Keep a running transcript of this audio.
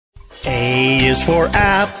A is for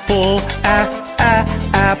apple,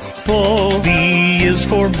 apple. B is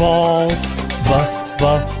for ball,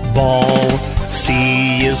 ball.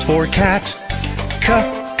 C is for cat,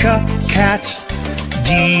 cat.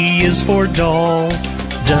 D is for doll,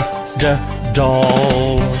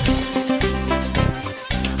 doll.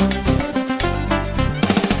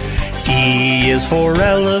 E is for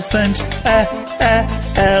elephant,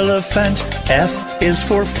 elephant. F is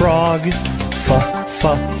for frog,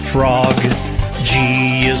 frog.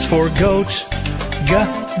 G is for goat,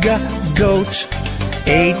 goat.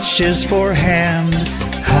 H is for hand,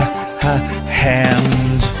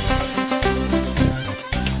 hand.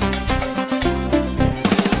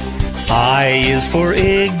 I is for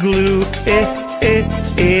igloo,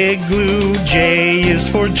 igloo. J is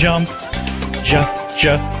for jump,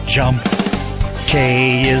 jump.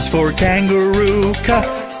 K is for kangaroo,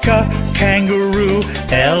 kangaroo.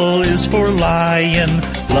 L is for lion,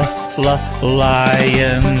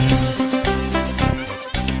 lion.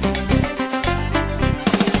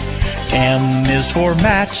 M is for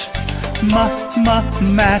mat,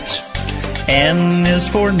 mat. N is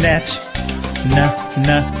for net,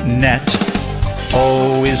 net.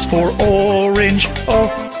 O is for orange,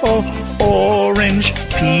 orange.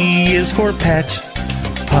 P is for pet,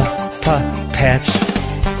 pet.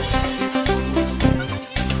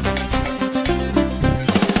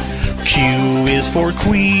 Q is for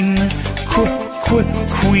queen,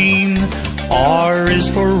 queen. R is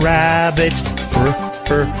for rabbit,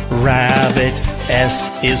 rabbit. S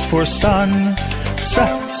is for sun,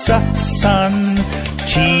 sun.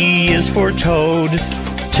 T is for toad,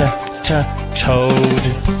 toad.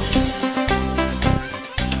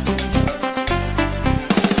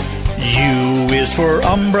 U is for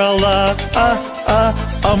umbrella,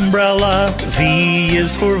 umbrella. V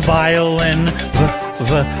is for violin,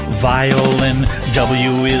 violin.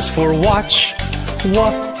 W is for watch,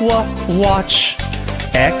 watch.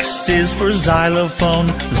 X is for xylophone,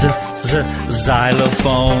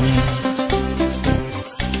 xylophone.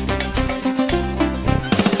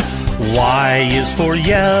 Y is for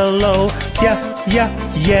yellow,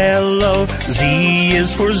 yellow. Z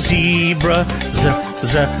is for zebra,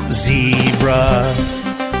 zebra.